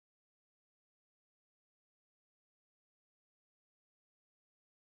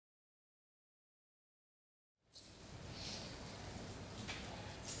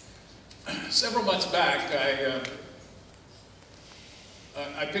Several months back,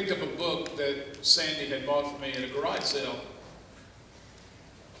 I picked up a book that Sandy had bought for me at a garage sale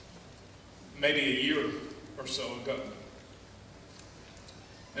maybe a year or so ago.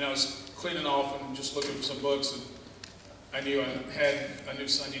 And I was cleaning off and just looking for some books, and I knew I had a new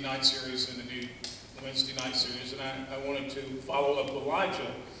Sunday night series and a new Wednesday night series, and I wanted to follow up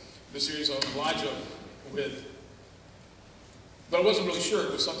Elijah, the series on Elijah, but I wasn't really sure.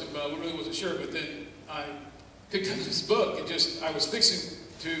 It was something, but I really wasn't sure. But then I picked up this book and I was fixing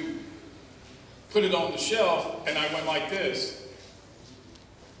to put it on the shelf, and I went like this.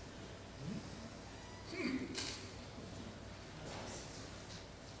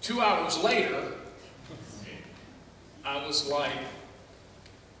 2 hours later, I was like,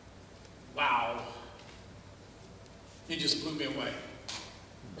 wow. It just blew me away.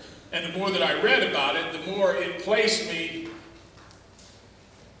 And the more that I read about it, the more it placed me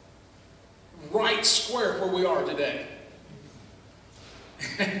right square where we are today.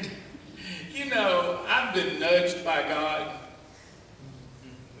 And, you know, I've been nudged by God.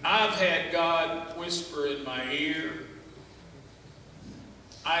 I've had God whisper in my ear.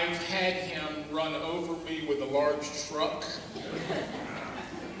 I've had him run over me with a large truck.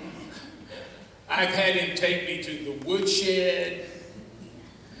 I've had him take me to the woodshed.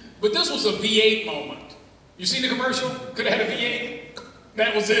 But this was a V8 moment. You seen the commercial? Could have had a V8?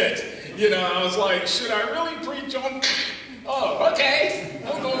 That was it. You know, I was like, should I really preach on? Oh, okay.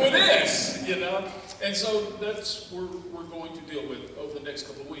 I'm going with this, you know. And so that's what we're going to deal with over the next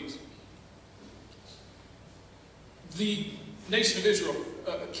couple of weeks. The nation of Israel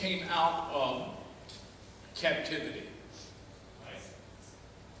came out of captivity.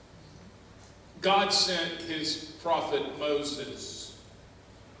 God sent his prophet Moses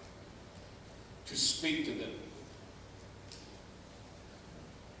to speak to them.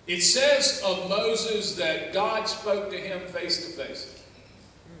 It says of Moses that God spoke to him face to face.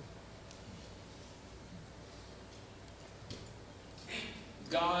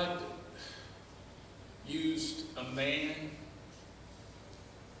 God used a man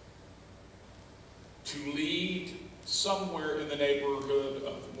to lead somewhere in the neighborhood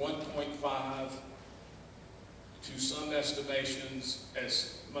of 1.5 to some estimations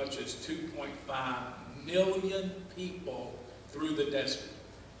as much as 2.5 million people through the desert.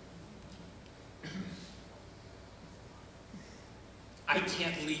 I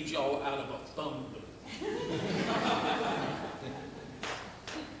can't lead y'all out of a phone booth.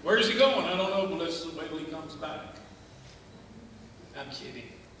 Where is he going? I don't know, but let's wait till he comes back. I'm kidding.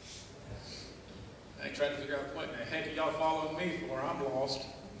 I tried to figure out what the heck are y'all following me for? I'm lost.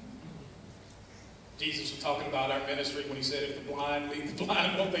 Jesus was talking about our ministry when he said, if the blind lead the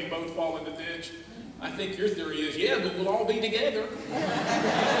blind, won't they both fall in the ditch? I think your theory is, yeah, but we'll all be together in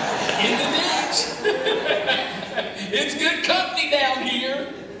the ditch. It's good company down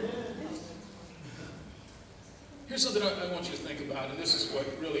here. Here's something I want you to think about, and this is what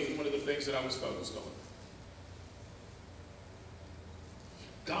really one of the things that I was focused on.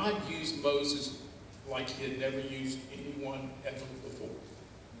 God used Moses like he had never used anyone ever before.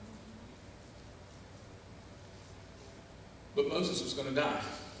 But Moses was going to die.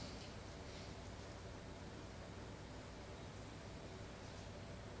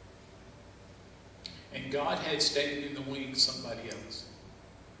 And God had standing in the wings somebody else.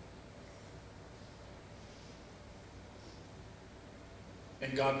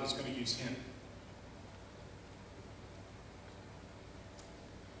 And God was going to use him.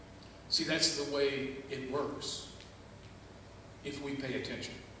 See, that's the way it works if we pay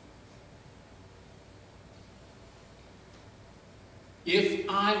attention. If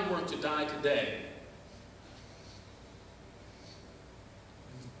I were to die today,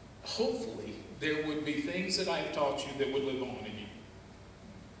 hopefully there would be things that I've taught you that would live on in you.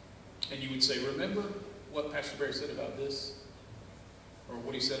 And you would say, remember what Pastor Barry said about this? Or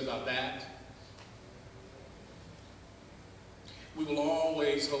what he said about that? We will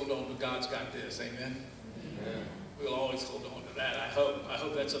always hold on to God's got this. Amen? Amen. We will always hold on to that. I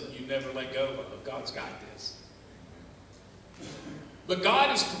hope that's something you never let go of. God's got this. But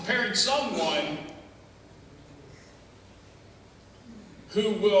God is preparing someone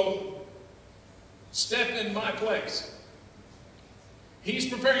who will step in my place. He's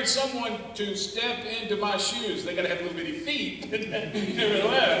preparing someone to step into my shoes. They got to have little bitty feet,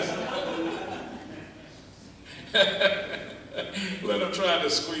 nevertheless. Let them try to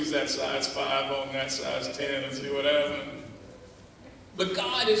squeeze that size 5 on that size 10 and see what happens. But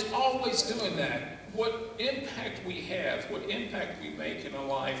God is always doing that. What impact we have, what impact we make in our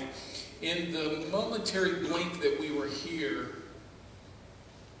life, in the momentary blink that we were here,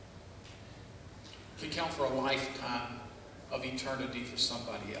 can count for a lifetime of eternity for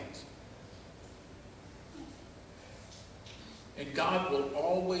somebody else. And God will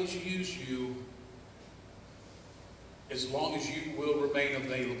always use you as long as you will remain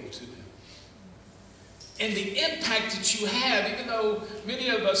available to Him. And the impact that you have, even though many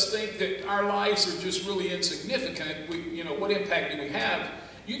of us think that our lives are just really insignificant, what impact do we have?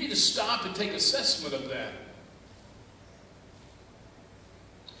 You need to stop and take assessment of that.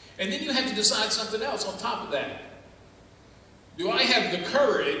 And then you have to decide something else on top of that. Do I have the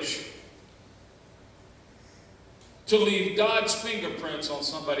courage to leave God's fingerprints on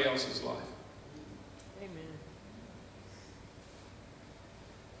somebody else's life?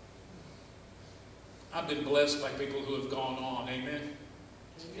 I've been blessed by people who have gone on. Amen?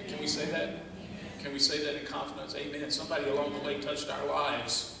 Can we say that? Can we say that in confidence? Amen. Somebody along the way touched our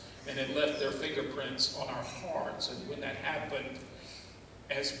lives and had left their fingerprints on our hearts. And when that happened,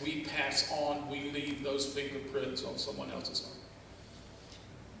 as we pass on, we leave those fingerprints on someone else's heart.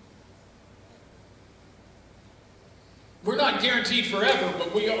 We're not guaranteed forever,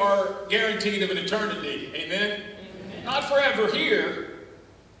 but we are guaranteed of an eternity. Amen? Amen. Not forever here,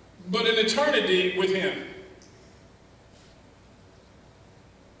 but an eternity with Him.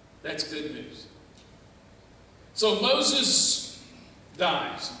 That's good news. So Moses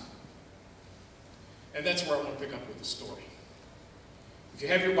dies. And that's where I want to pick up with the story. If you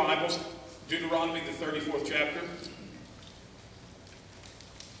have your Bibles, Deuteronomy, the 34th chapter.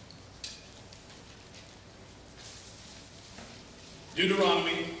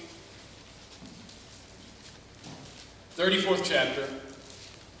 Deuteronomy, 34th chapter.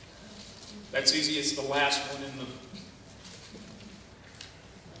 That's easy. It's the last one in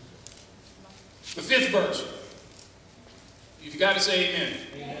the 5th verse. If you got to say amen.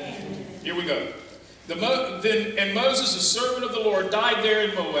 Amen. Here we go. And Moses, the servant of the Lord, died there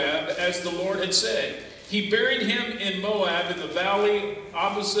in Moab, as the Lord had said. He buried him in Moab in the valley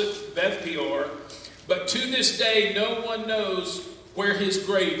opposite Beth Peor. But to this day, no one knows where his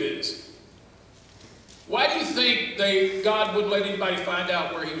grave is. Why do you think God would let anybody find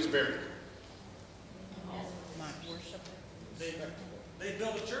out where he was buried? They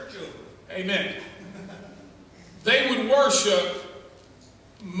built a church over it. Amen. They would worship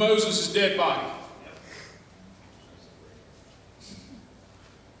Moses' dead body.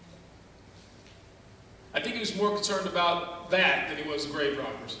 I think he was more concerned about that than he was the grave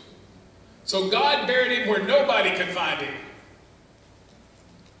robbers. So God buried him where nobody could find him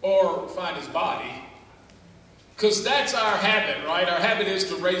or find his body. Because that's our habit, right? Our habit is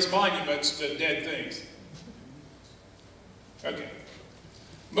to raise monuments to dead things. Okay.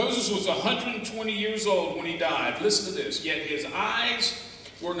 Moses was 120 years old when he died. Listen to this. Yet his eyes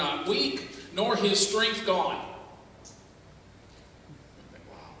were not weak, nor his strength gone.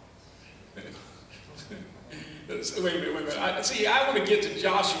 Wait a minute. I want to get to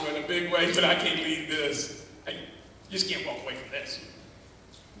Joshua in a big way, but I can't leave this. You just can't walk away from this.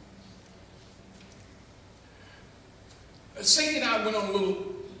 Sadie and I went on a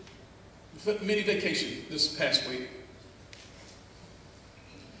little mini vacation this past week.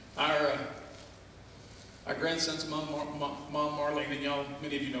 Our grandson's mom, Marlene, and y'all,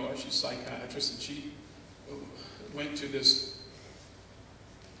 many of you know her, she's a psychiatrist, and she went to this,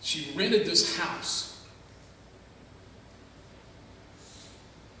 she rented this house.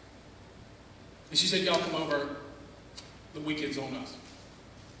 And she said, y'all come over, the weekend's on us.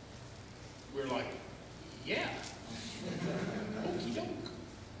 We were like, yeah. Okie doke.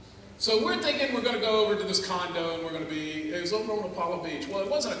 So we're thinking we're going to go over to this condo and we're going to be, it was over on Apollo Beach. Well, it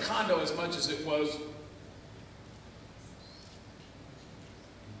wasn't a condo as much as it was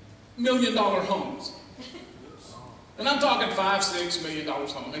 $1 million homes. And I'm talking $5, $6 million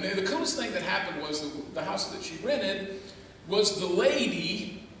home. And the coolest thing that happened was the house that she rented was the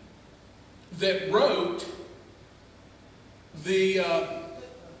lady that wrote the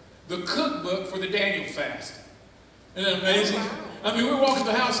cookbook for the Daniel fast. Isn't that amazing? I mean, we were walking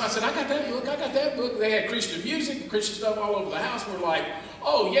the house, and I said, I got that book. They had Christian music and Christian stuff all over the house. We're like,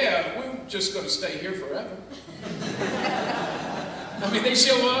 oh yeah, we're just going to stay here forever. I mean, they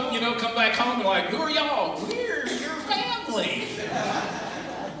show up, come back home, and like, who are y'all? We're your family.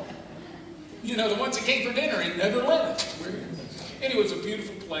 The ones that came for dinner and never left. Anyway, it was a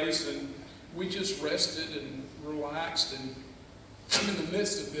beautiful place, and we just rested and relaxed, and I'm in the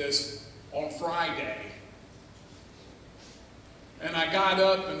midst of this on Friday. And I got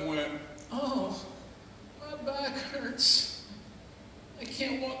up and went, oh, my back hurts. I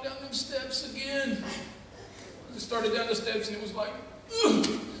can't walk down them steps again. I just started down the steps and it was like,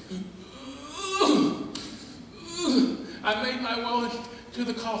 I made my way to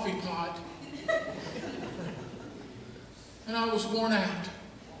the coffee pot. And I was worn out.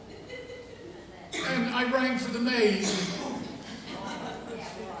 And I rang for the maid.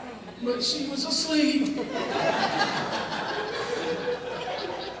 But she was asleep.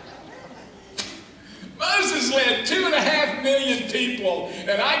 Moses led 2.5 million people,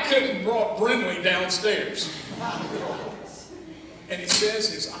 and I couldn't brought Brinley downstairs. And it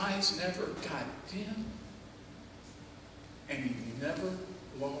says his eyes never got dim, and he never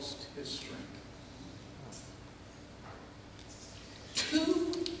lost his strength.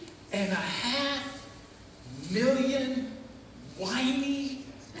 2.5 million whiny,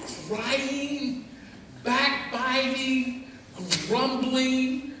 crying, backbiting,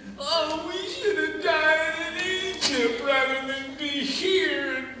 grumbling. Oh, we should have died in Egypt rather than be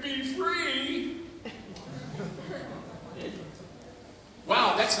here and be free.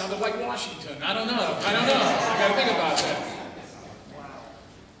 Wow, that sounded like Washington. I don't know. I got to think about that.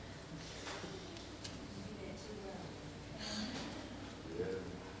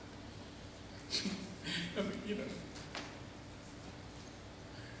 You know.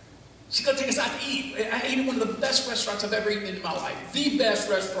 She's going to take us out to eat. I ate in one of the best restaurants I've ever eaten in my life. The best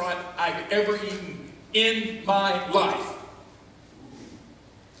restaurant I've ever eaten in my life.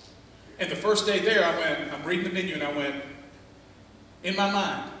 And the first day there, I'm reading the menu, and I went, in my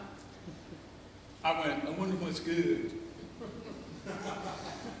mind, I wonder what's good.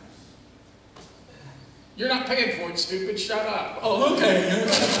 You're not paying for it, stupid. Shut up. Oh, okay.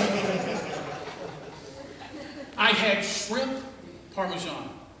 I had shrimp parmesan.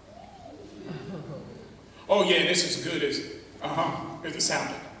 Oh yeah, this is good as it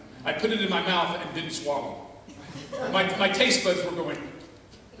sounded. I put it in my mouth and didn't swallow. My taste buds were going.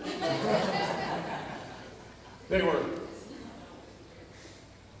 They were.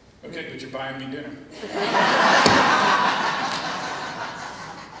 Okay, but you're buying me dinner.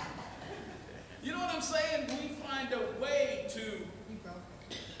 You know what I'm saying? We find a way to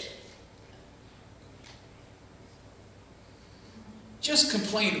just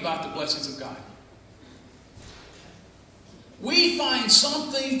complain about the blessings of God. We find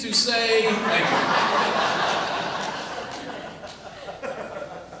something to say.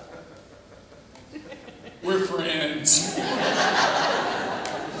 We're friends.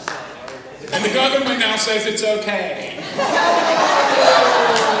 And the government now says it's okay.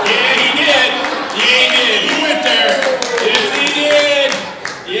 Yeah, he did. Yeah, he did. He went there. Yes, he did.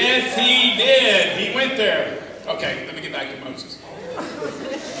 Yes, he did. He went there. Okay, let me get back to Moses.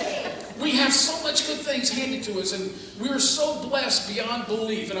 We have so much good things handed to us, and we're so blessed beyond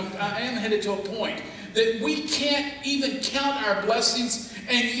belief. And I am headed to a point that we can't even count our blessings,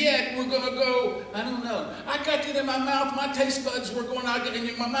 and yet we're going to go, I don't know. I got it in my mouth, my taste buds were going out,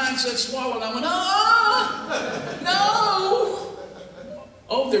 and my mind said swallow, and I went, no.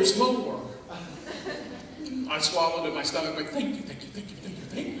 Oh, there's more. I swallowed in my stomach, like, thank you.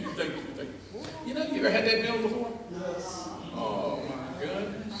 You know, you ever had that meal before? Yes. Oh, my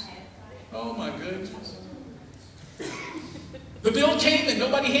goodness. Oh, my goodness. The bill came and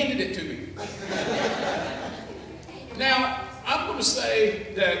nobody handed it to me. Now, I'm going to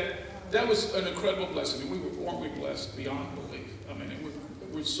say that was an incredible blessing. Weren't we blessed beyond belief? I mean,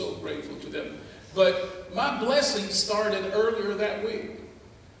 we're so grateful to them. But my blessing started earlier that week.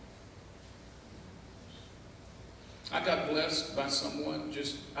 I got blessed by someone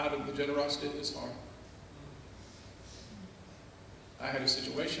just out of the generosity of his heart. I had a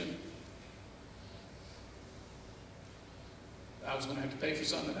situation. I was going to have to pay for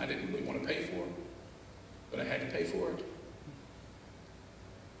something I didn't really want to pay for, but I had to pay for it.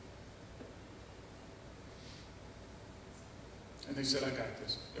 And they said, I got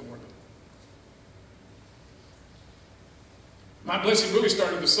this. Don't worry about it. My blessing really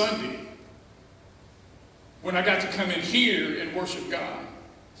started the Sunday when I got to come in here and worship God.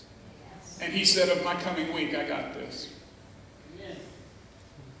 And he said, of my coming week, I got this.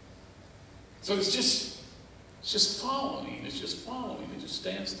 So it's just following. It's just following. It just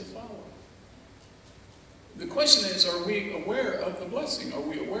stands to follow. The question is, are we aware of the blessing? Are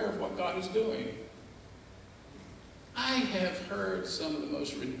we aware of what God is doing? I have heard some of the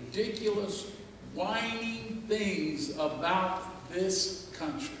most ridiculous, whining things about this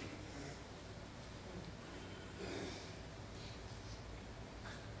country.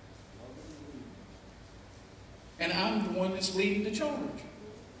 And I'm the one that's leading the charge.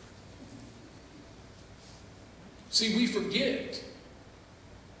 See, we forget.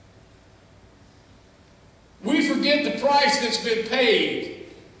 We forget the price that's been paid.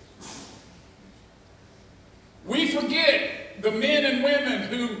 We forget the men and women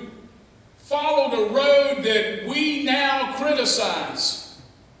who followed a road that we now criticize.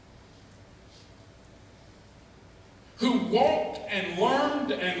 Who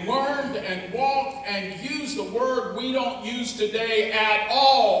and learned and walked and used a word we don't use today at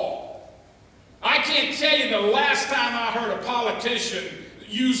all. I can't tell you the last time I heard a politician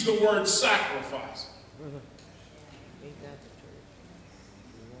use the word sacrifice.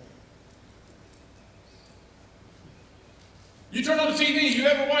 You turn on the TV, you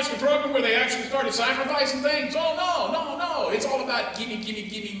ever watch the program where they actually started sacrificing things? Oh, no. It's all about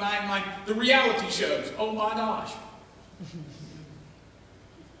gimme, mine. The reality shows. Oh, my gosh.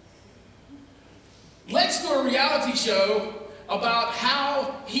 Let's do a reality show about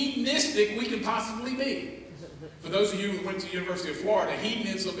how hedonistic we can possibly be. For those of you who went to the University of Florida,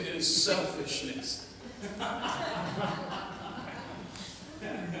 hedonism is selfishness.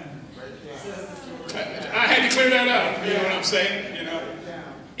 I had to clear that up. You know what I'm saying? You know,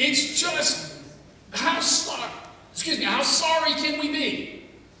 it's just how sorry can we be?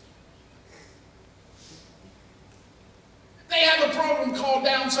 They have a program called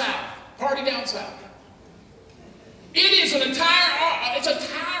Down South, Party Down South. It is an entire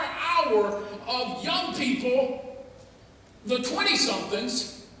hour of young people, the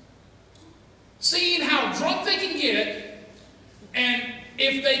 20-somethings, seeing how drunk they can get and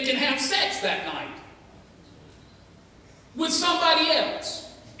if they can have sex that night with somebody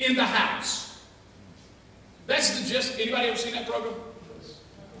else in the house. That's the gist. Anybody ever seen that program?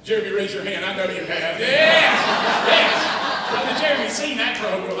 Jeremy, raise your hand. I know you have. Yes. Brother Jeremy's seen that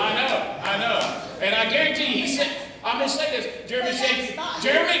program. I know. And I guarantee you, he said, I'm going to say this. Jeremy shaking.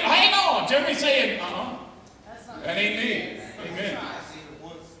 Jeremy, hang on. Jeremy saying, that ain't me. Amen.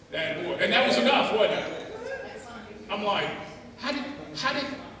 And that was enough, wasn't it? I'm like,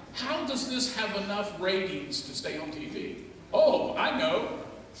 how does this have enough ratings to stay on TV? Oh, I know.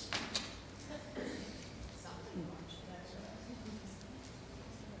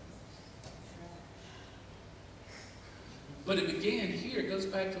 But it began here. It goes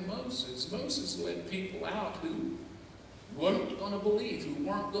back to Moses. Moses led people out who weren't going to believe, who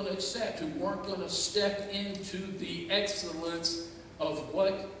weren't going to accept, who weren't going to step into the excellence of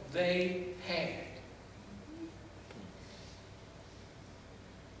what they had.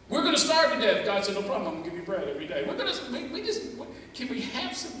 We're going to starve to death. God said, no problem, I'm going to give you bread every day. Can we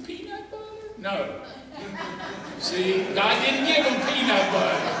have some peanut butter? No. See, God didn't give them peanut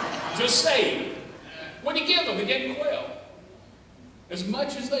butter. Just say, what did he give them? He gave them quail. As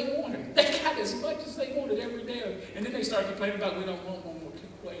much as they wanted. They got as much as they wanted every day. And then they started complaining about, we don't want one more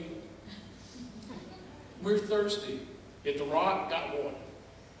quail. We're thirsty. Hit the rock, got water.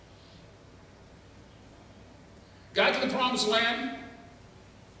 Got to the promised land.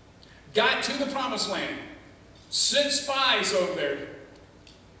 Got to the promised land. Sent spies over there.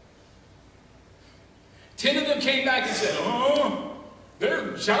 10 of them came back and said, oh,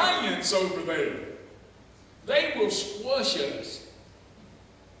 there are giants over there. They will squash us.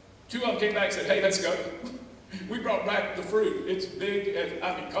 2 of them came back and said, hey, let's go. We brought back the fruit. It's big.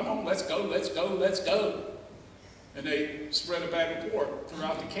 Come on, let's go. And they spread a bad report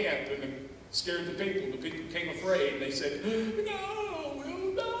throughout the camp, and it scared the people. The people became afraid. They said, no,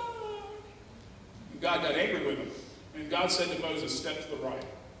 we'll die. And God got angry with them. And God said to Moses, step to the right,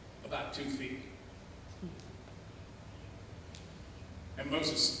 about 2 feet. And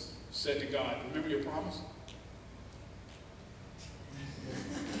Moses said to God, remember your promise?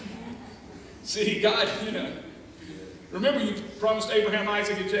 See, God, remember you promised Abraham,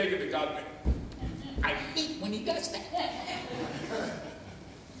 Isaac, and Jacob that God went, I hate when he does that.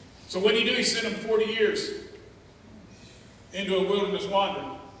 So what did he do? He sent them 40 years into a wilderness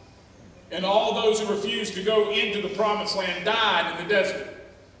wandering. And all those who refused to go into the promised land died in the desert.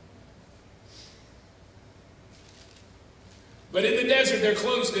 But in the desert, their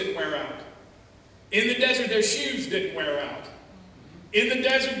clothes didn't wear out. In the desert, their shoes didn't wear out. In the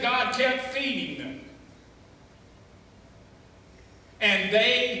desert, God kept feeding them. And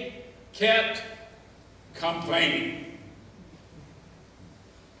they kept complaining.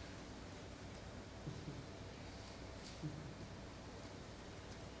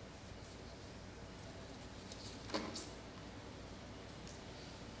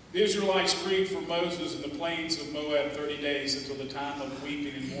 The Israelites grieved for Moses in the plains of Moab 30 days until the time of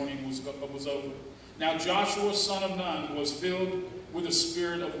weeping and mourning was over. Now Joshua, son of Nun, was filled with a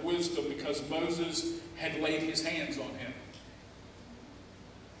spirit of wisdom because Moses had laid his hands on him.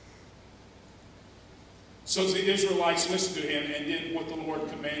 So the Israelites listened to him and did what the Lord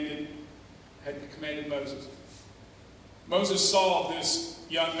had commanded Moses. Moses saw this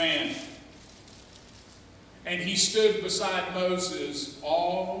young man, and he stood beside Moses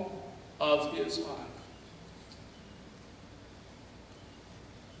all of his life.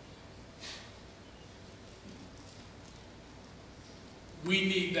 We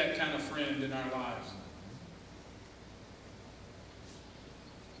need that kind of friend in our lives.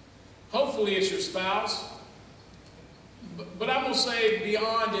 Hopefully it's your spouse. But I'm going to say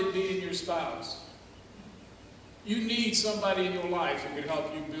beyond it being your spouse. You need somebody in your life who can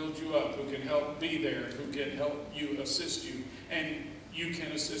help you build you up, who can help be there, who can help you, assist you, and you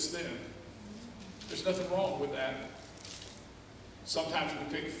can assist them. There's nothing wrong with that. Sometimes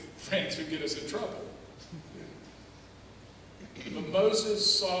we pick friends who get us in trouble. But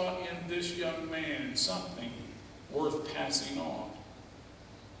Moses saw in this young man something worth passing on.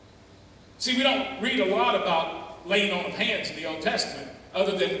 See, we don't read a lot about laying on of hands in the Old Testament,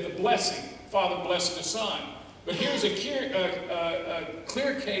 other than the blessing, Father blessing the Son. But here's a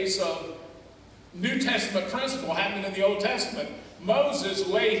clear case of New Testament principle happening in the Old Testament. Moses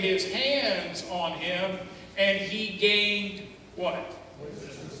laid his hands on him, and he gained what?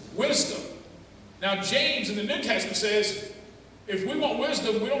 Wisdom. Now, James in the New Testament says, if we want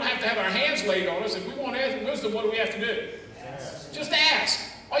wisdom, we don't have to have our hands laid on us. If we want wisdom, what do we have to do? Ask. Just ask.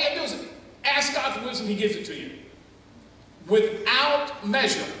 All you have to do is ask God for wisdom, he gives it to you. Without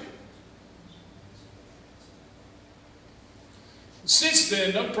measure. Since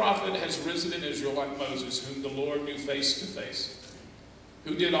then, no prophet has risen in Israel like Moses, whom the Lord knew face to face,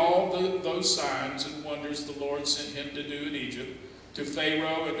 who did all those signs and wonders the Lord sent him to do in Egypt, to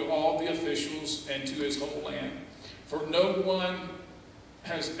Pharaoh and to all the officials and to his whole land. For no one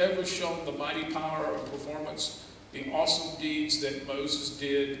has ever shown the mighty power of performance, the awesome deeds that Moses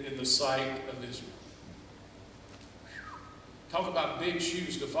did in the sight of Israel. Talk about big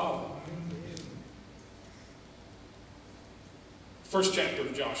shoes to follow. First chapter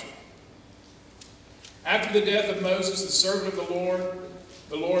of Joshua. After the death of Moses, the servant of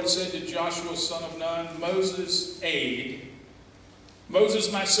the Lord said to Joshua, son of Nun, Moses' aide,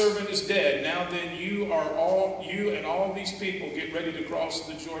 Moses, my servant, is dead. Now then, you and all these people get ready to cross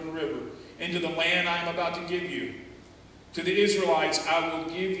the Jordan River into the land I am about to give you. To the Israelites, I will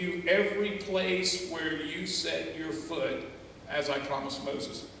give you every place where you set your foot, as I promised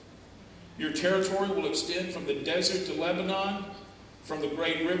Moses. Your territory will extend from the desert to Lebanon, from the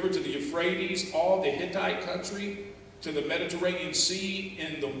great river to the Euphrates, all the Hittite country, to the Mediterranean Sea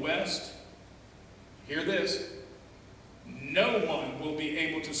in the west. Hear this. No one will be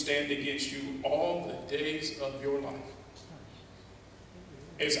able to stand against you all the days of your life.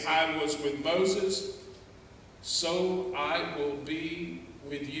 As I was with Moses, so I will be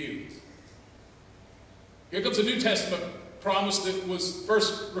with you. Here comes a New Testament promise that was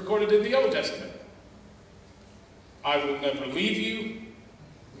first recorded in the Old Testament. I will never leave you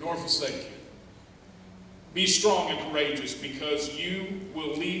nor forsake you. Be strong and courageous, because you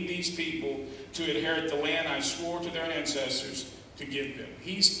will lead these people to inherit the land I swore to their ancestors to give them.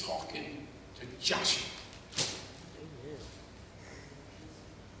 He's talking to Joshua.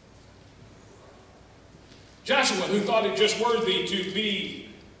 Joshua, who thought it just worthy to be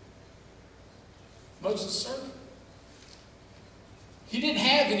Moses' servant. He didn't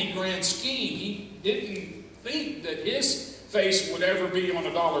have any grand scheme. He didn't think that his face would ever be on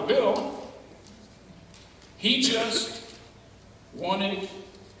a dollar bill. He just wanted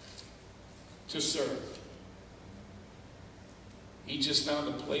to serve. He just found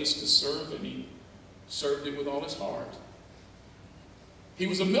a place to serve, and he served it with all his heart. He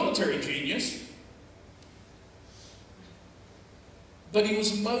was a military genius, but he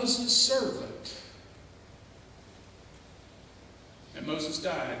was Moses' servant. And Moses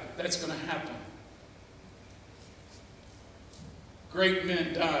died. That's going to happen. Great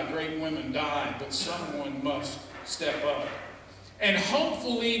men die, great women die, but someone must step up. And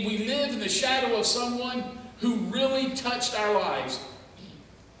hopefully we live in the shadow of someone who really touched our lives,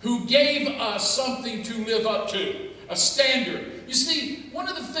 who gave us something to live up to, a standard. You see, one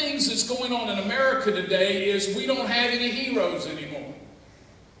of the things that's going on in America today is we don't have any heroes anymore.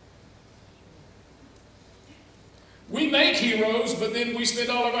 We make heroes, but then we spend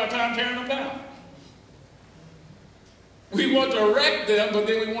all of our time tearing them down. We want to erect them, but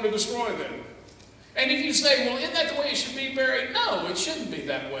then we want to destroy them. And if you say, well, isn't that the way it should be, Barry? No, it shouldn't be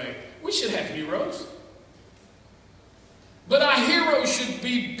that way. We should have heroes. But our heroes should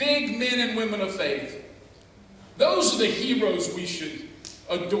be big men and women of faith. Those are the heroes we should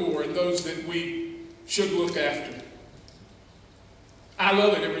adore and those that we should look after. I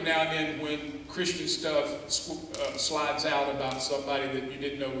love it every now and then when Christian stuff slides out about somebody that you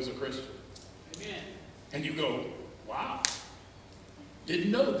didn't know was a Christian. Amen. And you go, wow,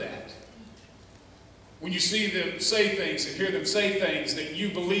 didn't know that. When you see them say things and hear them say things that you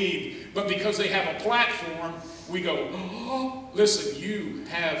believe, but because they have a platform, we go, oh, listen, you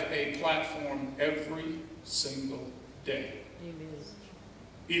have a platform every single day. Amen.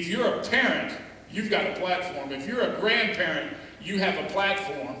 If you're a parent, you've got a platform. If you're a grandparent, you have a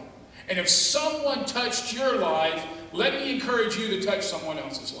platform. And if someone touched your life, let me encourage you to touch someone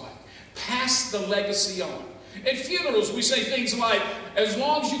else's life. Pass the legacy on. At funerals, we say things like, as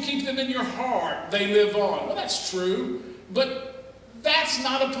long as you keep them in your heart, they live on. Well, that's true, but that's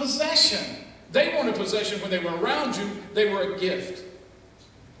not a possession. They weren't a possession when they were around you. They were a gift.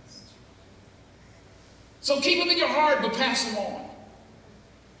 So keep them in your heart, but pass them on.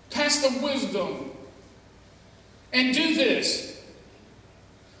 Pass the wisdom. And do this.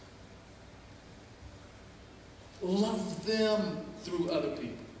 Love them through other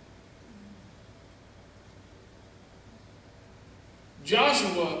people.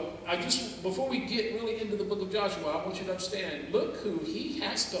 Joshua, before we get really into the book of Joshua, I want you to understand, look who he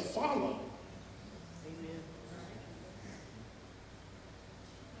has to follow. Amen.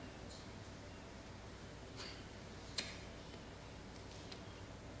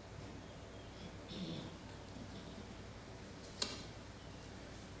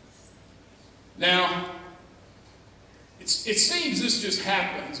 Now, it seems this just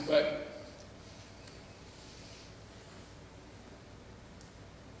happens, but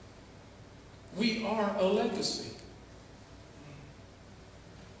we are a legacy.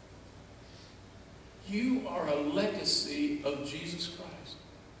 You are a legacy of Jesus Christ.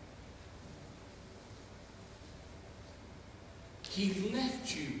 He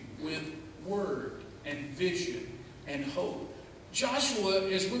left you with word and vision and hope. Joshua,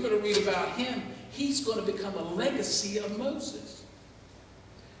 as we're going to read about him, he's going to become a legacy of Moses.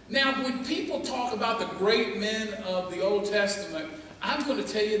 Now, when people talk about the great men of the Old Testament, I'm going to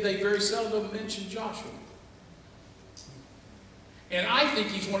tell you they very seldom mention Joshua. And I think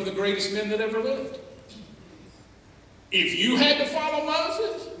he's one of the greatest men that ever lived. If you had to follow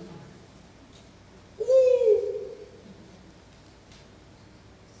Moses, woo,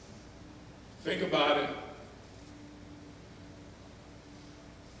 think about it.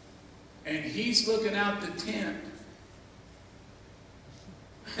 And he's looking out the tent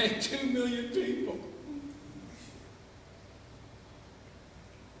at 2 million people.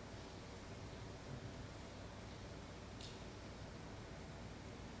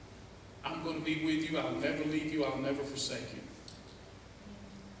 I'm going to be with you. I'll never leave you. I'll never forsake you.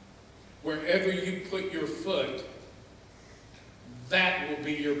 Wherever you put your foot, that will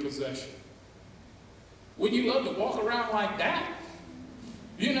be your possession. Wouldn't you love to walk around like that?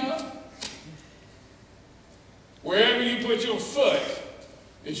 You know? Wherever you put your foot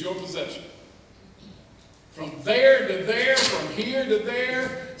is your possession. From there to there, from here to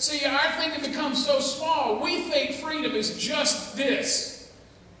there. See, our thinking becomes so small. We think freedom is just this.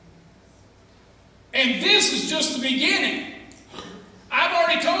 And this is just the beginning. I've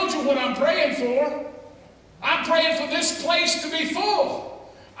already told you what I'm praying for. I'm praying for this place to be full.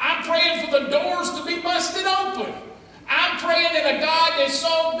 I'm praying for the doors to be busted open. I'm praying in a God that's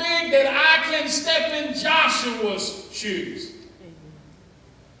so big that I can step in Joshua's shoes.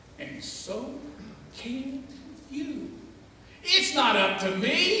 And so can you. It's not up to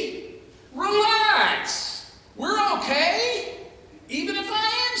me. Relax. We're okay. Even if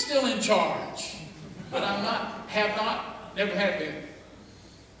I am still in charge. But I'm not, have not, never have been.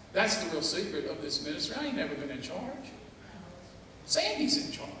 That's the real secret of this ministry. I ain't never been in charge. Sandy's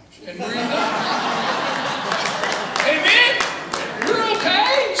in charge. And we're in Amen? We're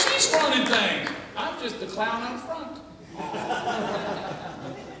okay. She's running things. I'm just the clown out front.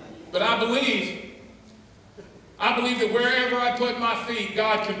 But I believe that wherever I put my feet,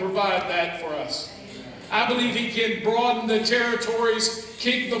 God can provide that for us. I believe He can broaden the territories,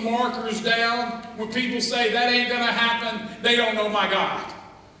 kick the markers down. When people say that ain't going to happen, they don't know my God.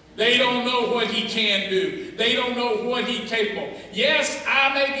 They don't know what He can do. They don't know what He's capable. Yes,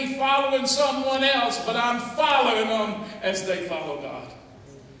 I may be following someone else, but I'm following them as they follow God.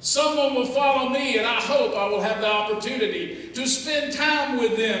 Someone will follow me, and I hope I will have the opportunity to spend time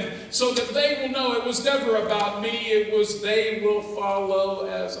with them so that they will know it was never about me. It was they will follow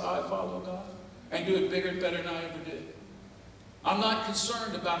as I follow God and do it bigger and better than I ever did. I'm not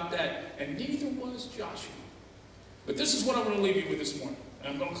concerned about that, and neither was Joshua. But this is what I want to leave you with this morning.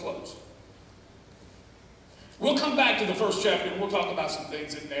 And I'm going to close. We'll come back to the first chapter and we'll talk about some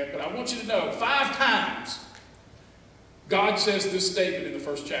things in there. But I want you to know 5 times God says this statement in the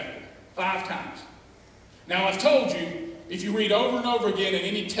first chapter. 5 times. Now I've told you, if you read over and over again in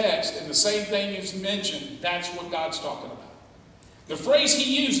any text and the same thing is mentioned, that's what God's talking about. The phrase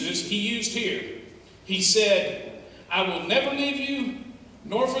He used here. He said, I will never leave you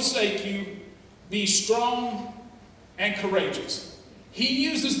nor forsake you. Be strong and courageous. He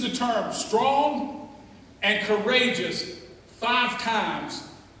uses the term strong and courageous 5 times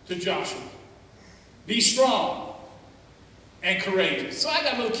to Joshua. Be strong and courageous. So I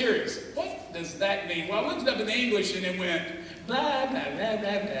got a little curious. What does that mean? Well, I looked it up in the English and it went blah, blah, blah,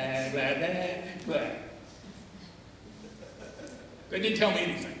 blah, blah, blah, blah, blah. They didn't tell me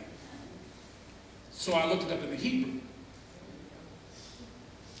anything. So I looked it up in the Hebrew.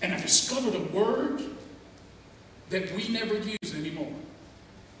 And I discovered a word that we never use anymore.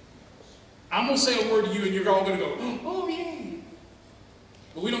 I'm going to say a word to you and you're all going to go, oh yeah.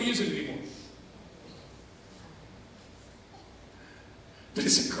 But we don't use it anymore. But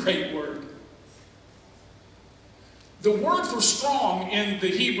it's a great word. The word for strong in the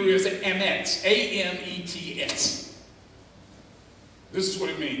Hebrew is emetz, A-M-E-T-S. This is what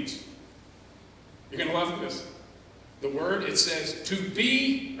it means. You're going to love this. The word, it says to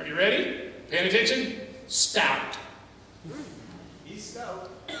be, are you ready? Paying attention? Stout. He's stout.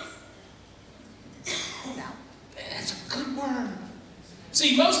 That's a good word.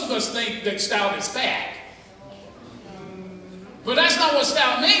 See, most of us think that stout is fat. But that's not what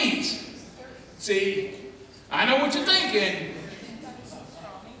stout means. See, I know what you're thinking.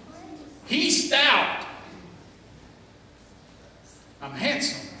 He's stout. I'm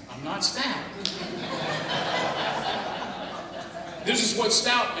handsome. I'm not stout. This is what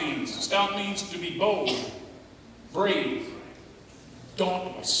stout means. Stout means to be bold, brave,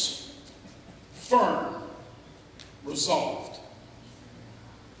 dauntless, firm, resolved,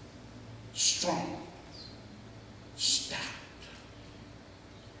 strong, stout,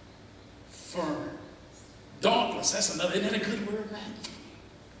 firm, dauntless. That's another, isn't that a good word, man?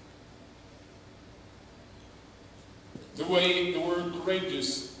 The way the word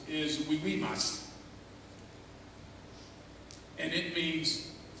courageous is wiwimas. And it means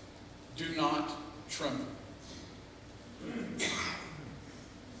do not tremble.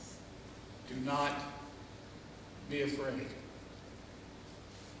 Do not be afraid.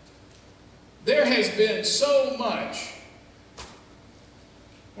 There has been so much. I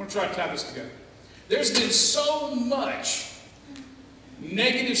want to try to tie this together. There's been so much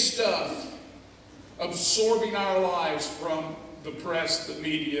negative stuff absorbing our lives from the press, the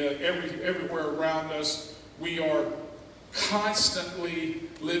media, everywhere around us. We are constantly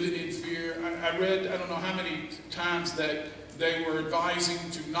living in fear. I read, I don't know how many times that they were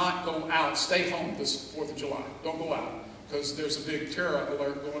advising to not go out. Stay home this 4th of July. Don't go out because there's a big terror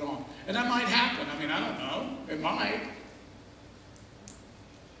alert going on. And that might happen. I mean, I don't know. It might.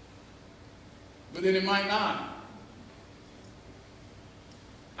 But then it might not.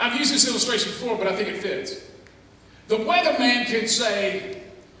 I've used this illustration before, but I think it fits. The weatherman can say,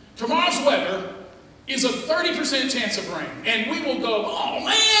 tomorrow's weather is a 30% chance of rain. And we will go, oh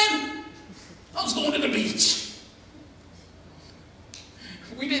man, I was going to the beach.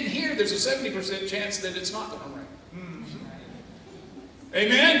 We didn't hear there's a 70% chance that it's not going to rain.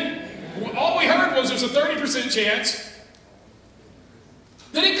 Amen? All we heard was there's a 30% chance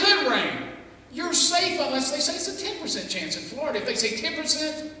that it could rain. You're safe unless they say it's a 10% chance in Florida. If they say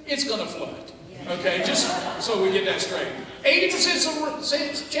 10%, it's going to flood. Okay, just so we get that straight.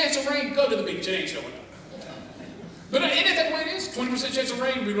 80% chance of rain, go to the beach. It ain't showing up. But isn't that the way it is? 20% chance of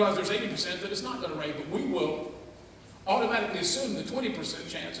rain, we realize there's 80% that it's not going to rain, but we will automatically assume the 20%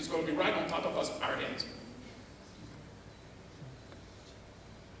 chance is going to be right on top of us, our heads.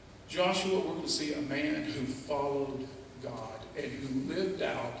 Joshua, we're going to see a man who followed God and who lived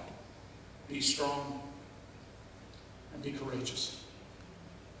out, be strong and be courageous.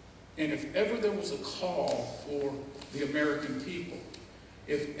 And if ever there was a call for the American people,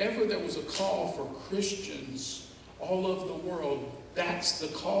 if ever there was a call for Christians all over the world, that's the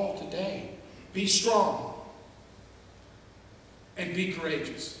call today. Be strong and be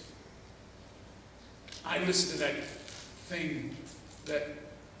courageous. I listened to that thing, that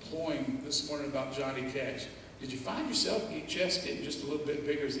poem this morning about Johnny Cash. Did you find yourself, your chest getting just a little bit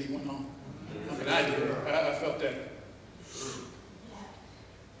bigger as he went on? I mean, I did. I felt that.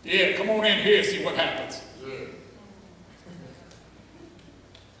 Yeah, come on in here, see what happens.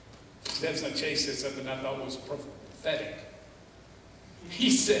 Desmond Chase said something I thought was prophetic. He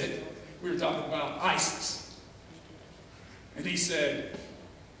said, we were talking about ISIS. And he said,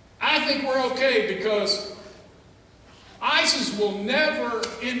 I think we're okay because ISIS will never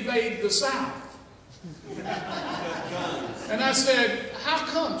invade the South. And I said, how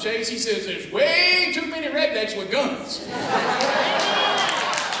come, Chase? He says, there's way too many rednecks with guns.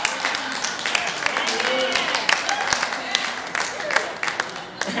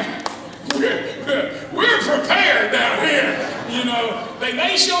 We're prepared down here. You know, they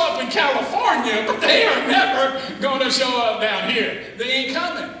may show up in California, but they are never going to show up down here. They ain't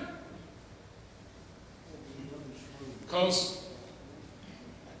coming. Because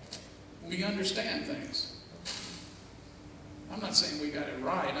we understand things. I'm not saying we got it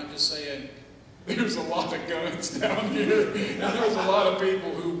right. I'm just saying there's a lot of guns down here, and there's a lot of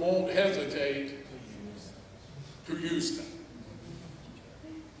people who won't hesitate to use them.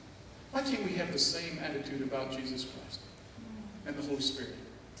 Why can't we have the same attitude about Jesus Christ and the Holy Spirit?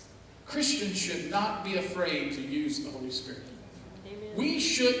 Christians should not be afraid to use the Holy Spirit. Amen. We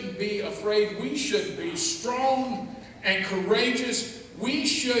shouldn't be afraid. We should be strong and courageous. We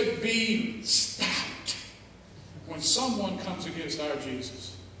should be stout when someone comes against our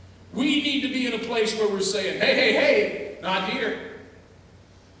Jesus. We need to be in a place where we're saying, hey, hey, hey, not here.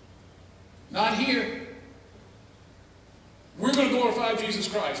 Not here. We're going to glorify Jesus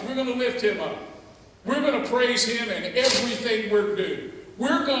Christ. We're going to lift him up. We're going to praise him in everything we're doing.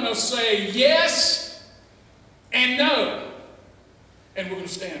 We're going to say yes and no. And we're going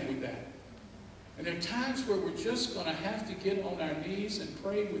to stand with that. And there are times where we're just going to have to get on our knees and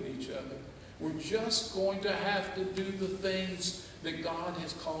pray with each other. We're just going to have to do the things that God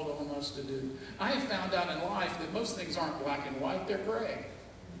has called on us to do. I have found out in life that most things aren't black and white, they're gray.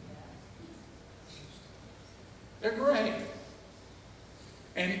 They're gray.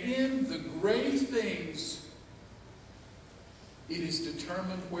 And in the gray things, it is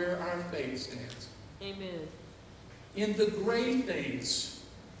determined where our faith stands. Amen. In the gray things,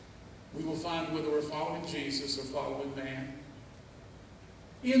 we will find whether we're following Jesus or following man.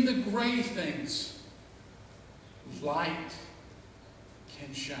 In the gray things, light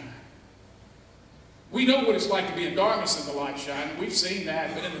can shine. We know what it's like to be in darkness and the light shine. We've seen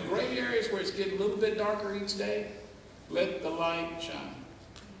that. But in the gray areas where it's getting a little bit darker each day, let the light shine.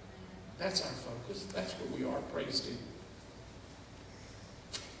 That's our focus. That's where we are. Praise Him.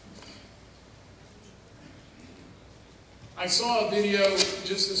 I saw a video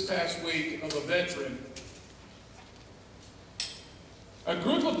just this past week of a veteran. A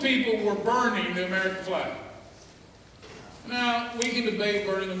group of people were burning the American flag. Now, we can debate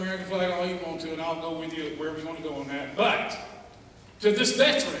burning the American flag all you want to, and I'll go with you wherever you want to go on that. But to this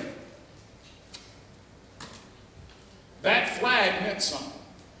veteran, that flag meant something.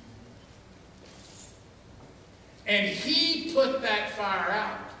 And he put that fire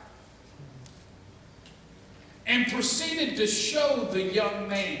out and proceeded to show the young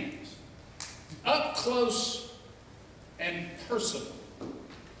man up close and personal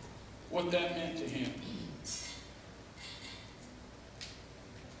what that meant to him.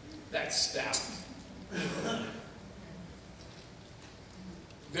 That's stout.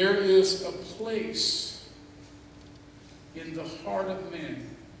 There is a place in the heart of men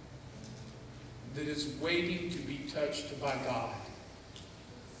that is waiting to be touched by God.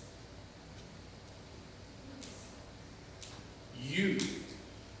 You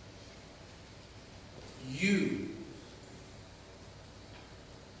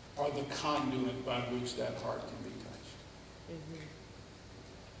are the conduit by which that heart can be touched. Mm-hmm.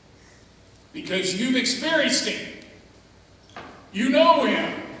 Because you've experienced Him. You know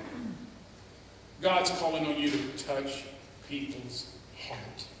Him. God's calling on you to touch people's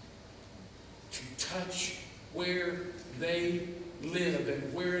heart. To touch where they live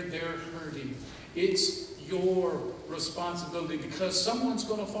and where they're hurting. It's your responsibility because someone's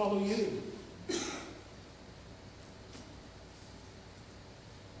going to follow you.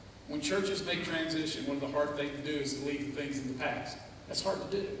 When churches make transition, one of the hard things to do is to leave things in the past. That's hard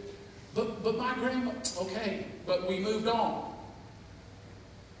to do. But my grandma, okay, but we moved on.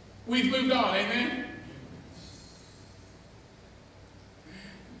 We've moved on, amen?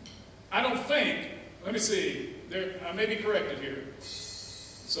 I don't think, let me see, I may be corrected here.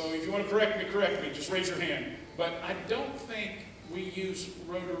 So if you want to correct me, just raise your hand. But I don't think we use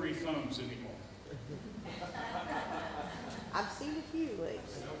rotary phones anymore. I've seen a few lately.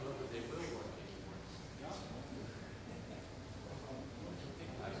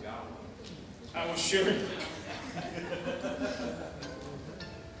 I was sure.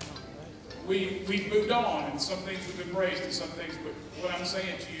 We've moved on, and some things we've embraced, and some things, but what I'm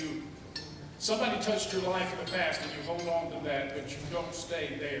saying to you, somebody touched your life in the past, and you hold on to that, but you don't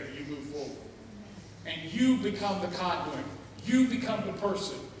stay there. You move forward. And you become the conduit. You become the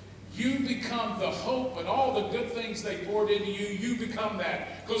person. You become the hope and all the good things they poured into you. You become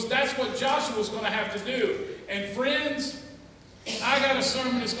that. Because that's what Joshua's going to have to do. And friends, I got a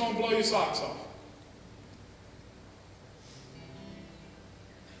sermon that's going to blow your socks off.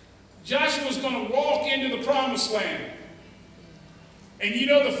 Joshua's going to walk into the promised land. And you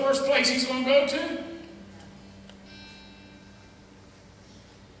know the first place he's going to go to?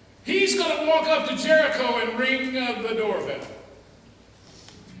 He's going to walk up to Jericho and ring the doorbell.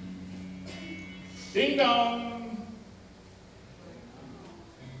 Ding dong.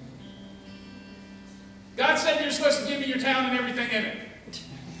 God said you're supposed to give me your town and everything in it.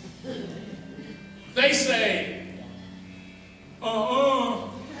 They say,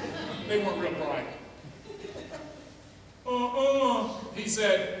 They weren't real bright. He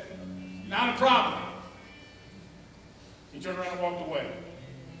said, not a problem. He turned around and walked away.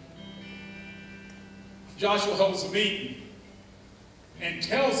 Joshua holds a meeting and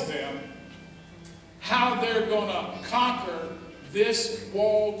tells them how they're going to conquer this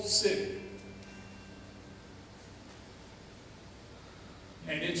walled city.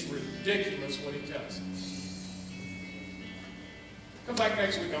 And it's ridiculous what he tells us. Come back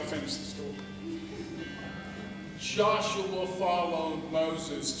next week, I'll finish the story. Joshua followed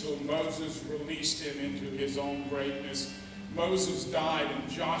Moses till Moses released him into his own greatness. Moses died and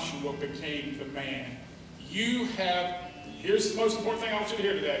Joshua became the man. Here's the most important thing I want you to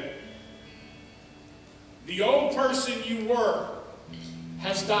hear today. The old person you were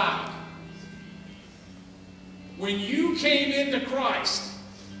has died. When you came into Christ,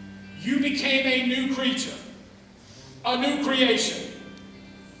 you became a new creature, a new creation.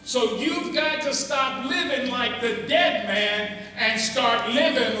 So you've got to stop living like the dead man and start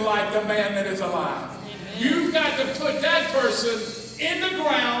living like the man that is alive. Amen. You've got to put that person in the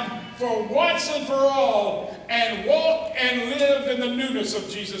ground for once and for all and walk and live in the newness of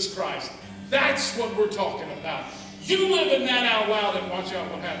Jesus Christ. That's what we're talking about. You live in that out loud and watch out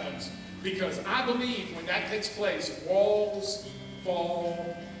what happens. Because I believe when that takes place, walls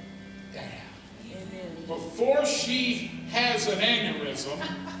fall down. Amen. Before she has an aneurysm,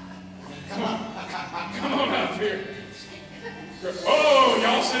 come on up here. Oh,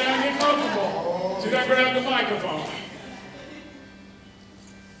 y'all sit down and get comfortable. See that, grab the microphone.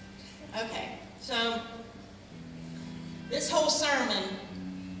 Okay, so this whole sermon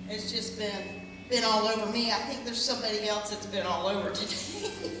has just been all over me. I think there's somebody else that's been all over today.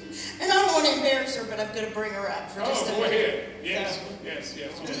 And I don't want to embarrass her, but I'm going to bring her up for just a minute. Go ahead. Yes, so, yes.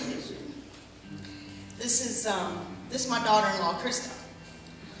 This is my daughter-in-law, Krista.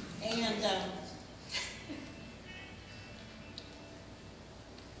 And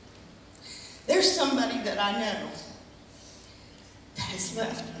there's somebody that I know that has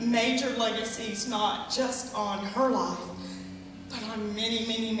left major legacies, not just on her life, but on many,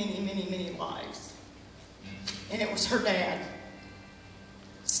 many, many, many, many lives. And it was her dad,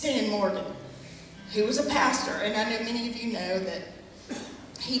 Stan Morgan, who was a pastor. And I know many of you know that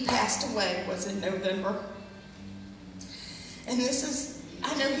he passed away, was in November. And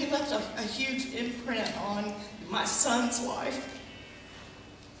I know he left a huge imprint on my son's life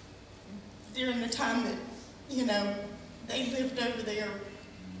during the time that, they lived over there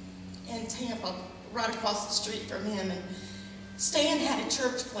in Tampa, right across the street from him. And Stan had a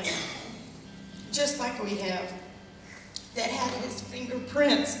church plant, just like we have, that had his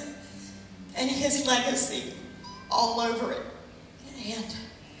fingerprints and his legacy all over it. And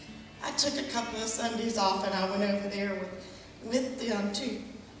I took a couple of Sundays off and I went over there with them to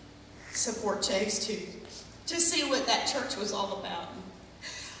support Chase, to see what that church was all about.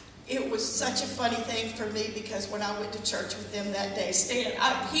 It was such a funny thing for me because when I went to church with them that day, Stan,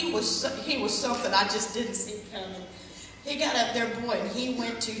 he was something I just didn't see coming. He got up there, boy, and he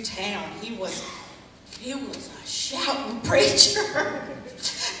went to town. He was a shouting preacher.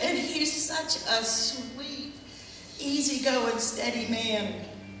 And he's such a sweet, easygoing, steady man.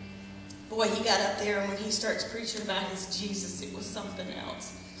 Boy, he got up there, and when he starts preaching about his Jesus, it was something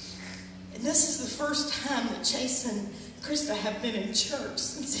else. And this is the first time that Chase and Krista have been in church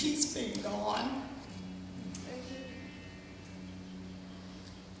since he's been gone.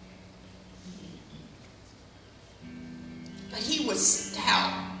 But he was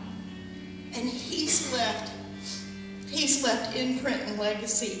stout. And he's left imprint and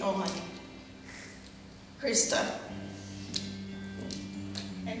legacy on Krista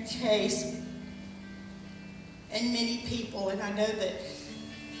and Chase and many people. And I know that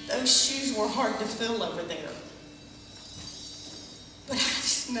those shoes were hard to fill over there. But I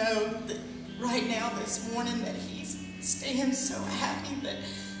just know that right now, this morning, that he's staying so happy that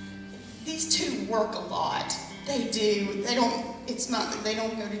these two work a lot. They do. It's not that they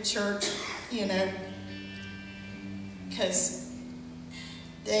don't go to church, because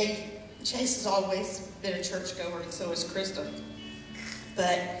Chase has always been a churchgoer, and so has Krista.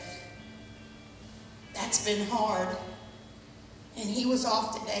 But that's been hard. And he was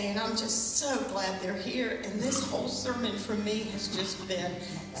off today, and I'm just so glad they're here. And this whole sermon for me has just been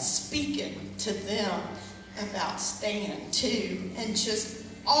speaking to them about Stan too, and just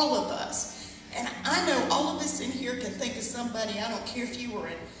all of us. And I know all of us in here can think of somebody. I don't care if you were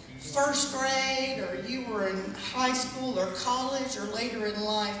in first grade or you were in high school or college or later in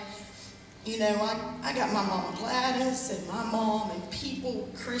life. You know, I got my mom Gladys and my mom and people,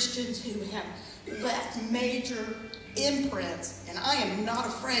 Christians who have left major imprints, and I am not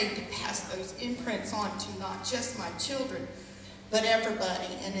afraid to pass those imprints on to not just my children, but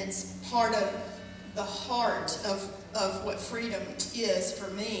everybody. And it's part of the heart of what freedom is for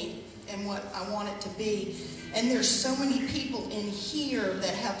me and what I want it to be. And there's so many people in here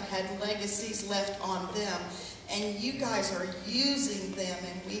that have had legacies left on them, and you guys are using them.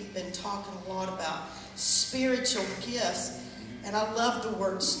 And we've been talking a lot about spiritual gifts, and I love the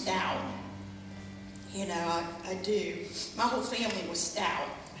word stout. You know, I do. My whole family was stout,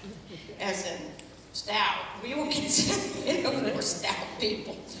 as in stout. We were considered, you know, we were stout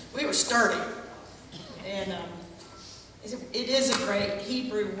people. We were sturdy. And it is a great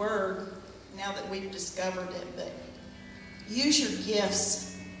Hebrew word now that we've discovered it, but use your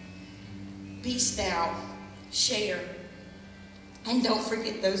gifts. Be stout. Share. And don't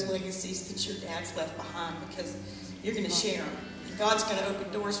forget those legacies that your dad's left behind, because you're going to share them. And God's going to open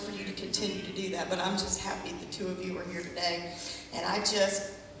doors for you to continue to do that. But I'm just happy the two of you are here today. And I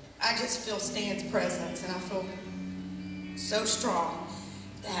just feel Stan's presence, and I feel so strong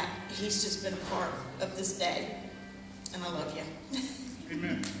that he's just been a part of this day. And I love you.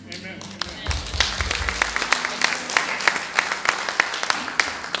 Amen. Amen. Amen.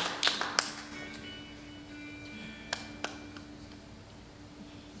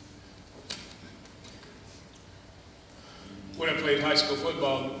 When I played high school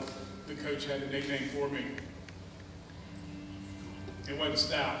football, the coach had a nickname for me. It wasn't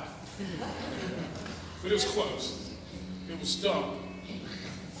stout, but it was close. It was Stump.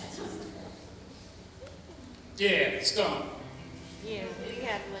 Yeah, Stump. Yeah, we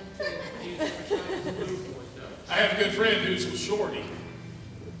had one too. I have a good friend who's Shorty.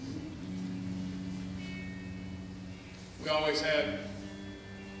 We always had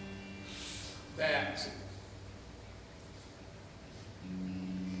that.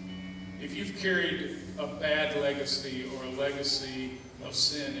 If you've carried a bad legacy or a legacy of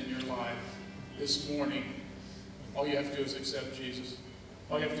sin in your life this morning, all you have to do is accept Jesus.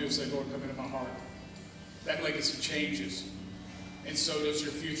 All you have to do is say, Lord, come into my heart. That legacy changes, and so does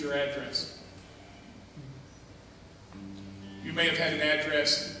your future address. You may have had an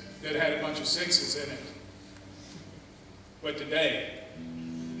address that had a bunch of sixes in it, but today,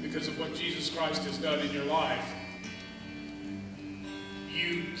 because of what Jesus Christ has done in your life,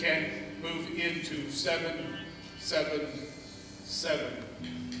 you can move into 777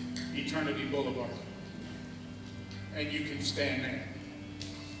 Eternity Boulevard, and you can stand there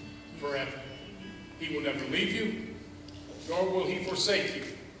forever. He will never leave you, nor will he forsake you.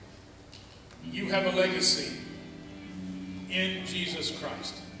 You have a legacy in Jesus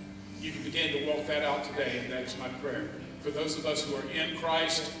Christ. You can begin to walk that out today, and that's my prayer. For those of us who are in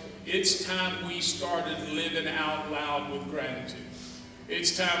Christ, it's time we started living out loud with gratitude.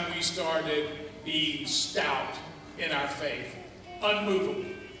 It's time we started being stout in our faith, unmovable,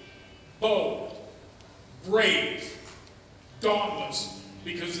 bold, brave, dauntless,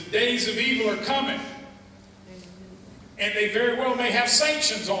 because the days of evil are coming, and they very well may have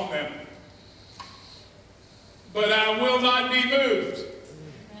sanctions on them. But I will not be moved.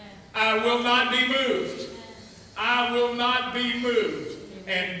 I will not be moved. I will not be moved.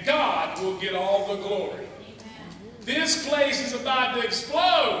 And God will get all the glory. This place is about to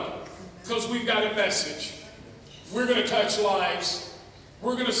explode because we've got a message. We're going to touch lives.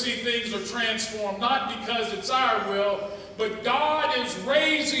 We're going to see things are transformed, not because it's our will, but God is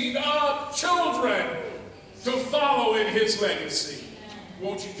raising up children to follow in his legacy.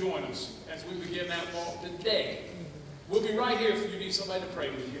 Won't you join us as we begin that walk today? We'll be right here if you need somebody to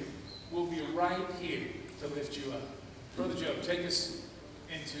pray with you. We'll be right here to lift you up. Brother Joe, take us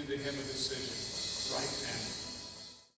into the hymn of decision right now.